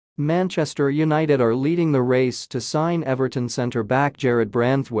Manchester United are leading the race to sign Everton centre-back Jarrad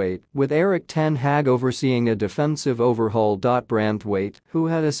Branthwaite, with Erik ten Hag overseeing a defensive overhaul. Branthwaite, who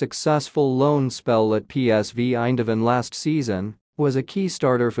had a successful loan spell at PSV Eindhoven last season, was a key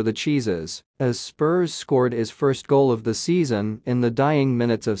starter for the Cheeses, as Spurs scored his first goal of the season in the dying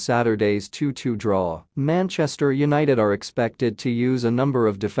minutes of Saturday's 2-2 draw. Manchester United are expected to use a number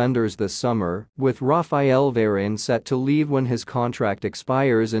of defenders this summer, with Raphael Varane set to leave when his contract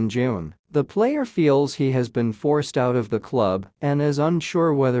expires in June. The player feels he has been forced out of the club and is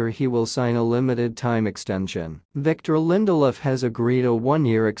unsure whether he will sign a limited-time extension. Victor Lindelof has agreed a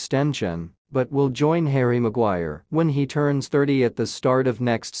one-year extension, but will join Harry Maguire when he turns 30 at the start of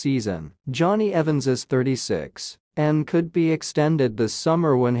next season. Johnny Evans is 36 and could be extended this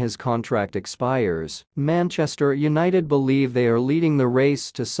summer when his contract expires. Manchester United believe they are leading the race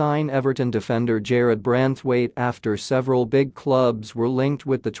to sign Everton defender Jarrad Branthwaite after several big clubs were linked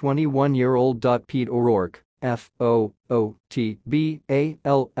with the 21-year-old. Pete O'Rourke, FOOTBALLINSIDER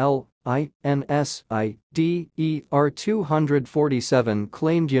 247,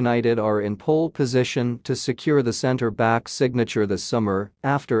 claimed United are in pole position to secure the centre-back's signature this summer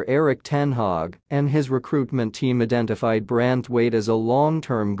after Erik ten Hag and his recruitment team identified Branthwaite as a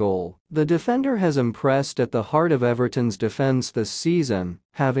long-term goal. The defender has impressed at the heart of Everton's defence this season,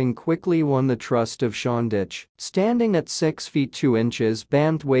 having quickly won the trust of Sean Dyche. Standing at 6 feet 2 inches,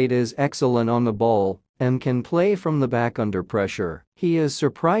 Branthwaite is excellent on the ball and can play from the back under pressure. He is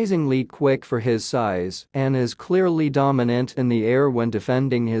surprisingly quick for his size and is clearly dominant in the air when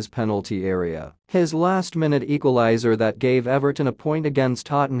defending his penalty area. His last-minute equaliser that gave Everton a point against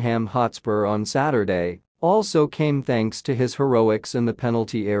Tottenham Hotspur on Saturday also came thanks to his heroics in the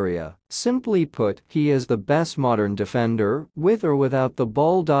penalty area. Simply put, he is the best modern defender, with or without the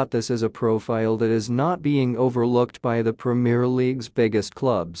ball. This is a profile that is not being overlooked by the Premier League's biggest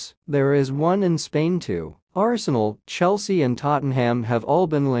clubs. There is one in Spain too. Arsenal, Chelsea and Tottenham have all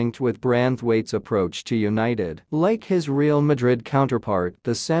been linked with Branthwaite's approach to United. Like his Real Madrid counterpart,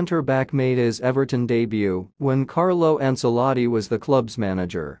 the centre-back made his Everton debut when Carlo Ancelotti was the club's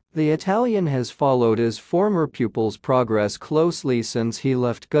manager. The Italian has followed his former pupil's progress closely since he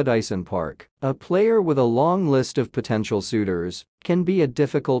left Goodison Park. A player with a long list of potential suitors can be a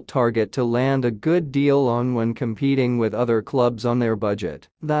difficult target to land a good deal on when competing with other clubs on their budget.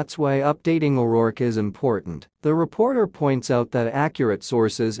 That's why updating O'Rourke is important. The reporter points out that accurate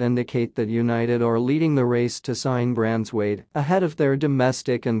sources indicate that United are leading the race to sign Branthwaite ahead of their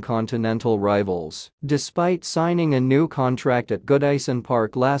domestic and continental rivals. Despite signing a new contract at Goodison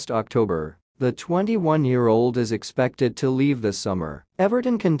Park last October, the 21-year-old is expected to leave this summer.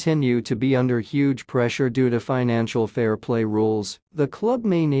 Everton continue to be under huge pressure due to financial fair play rules. The club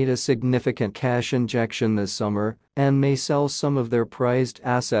may need a significant cash injection this summer and may sell some of their prized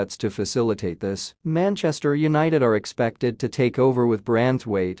assets to facilitate this. Manchester United are expected to take over with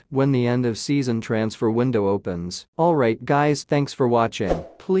Branthwaite when the end-of-season transfer window opens. Alright guys, thanks for watching.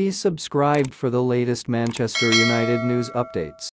 Please subscribe for the latest Manchester United news updates.